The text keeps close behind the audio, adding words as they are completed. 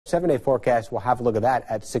7-day forecast, we'll have a look at that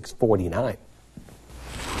at 6:49.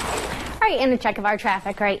 All right, in a check of our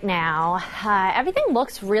traffic right now, everything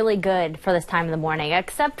looks really good for this time of the morning,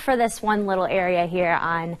 except for this one little area here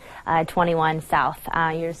on 21 South.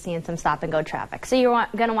 You're seeing some stop-and-go traffic. So you're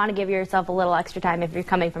going to want to give yourself a little extra time if you're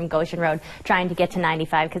coming from Goshen Road trying to get to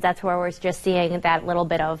 95, because that's where we're just seeing that little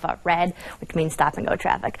bit of red, which means stop-and-go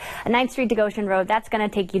traffic. 9th Street to Goshen Road, that's going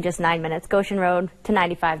to take you just 9 minutes. Goshen Road to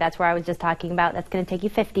 95, that's where I was just talking about. That's going to take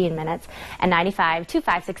you 15 minutes. And 95 to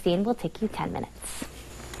 516 will take you 10 minutes.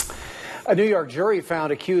 A New York jury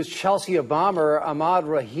found accused Chelsea bomber Ahmaud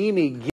Rahimi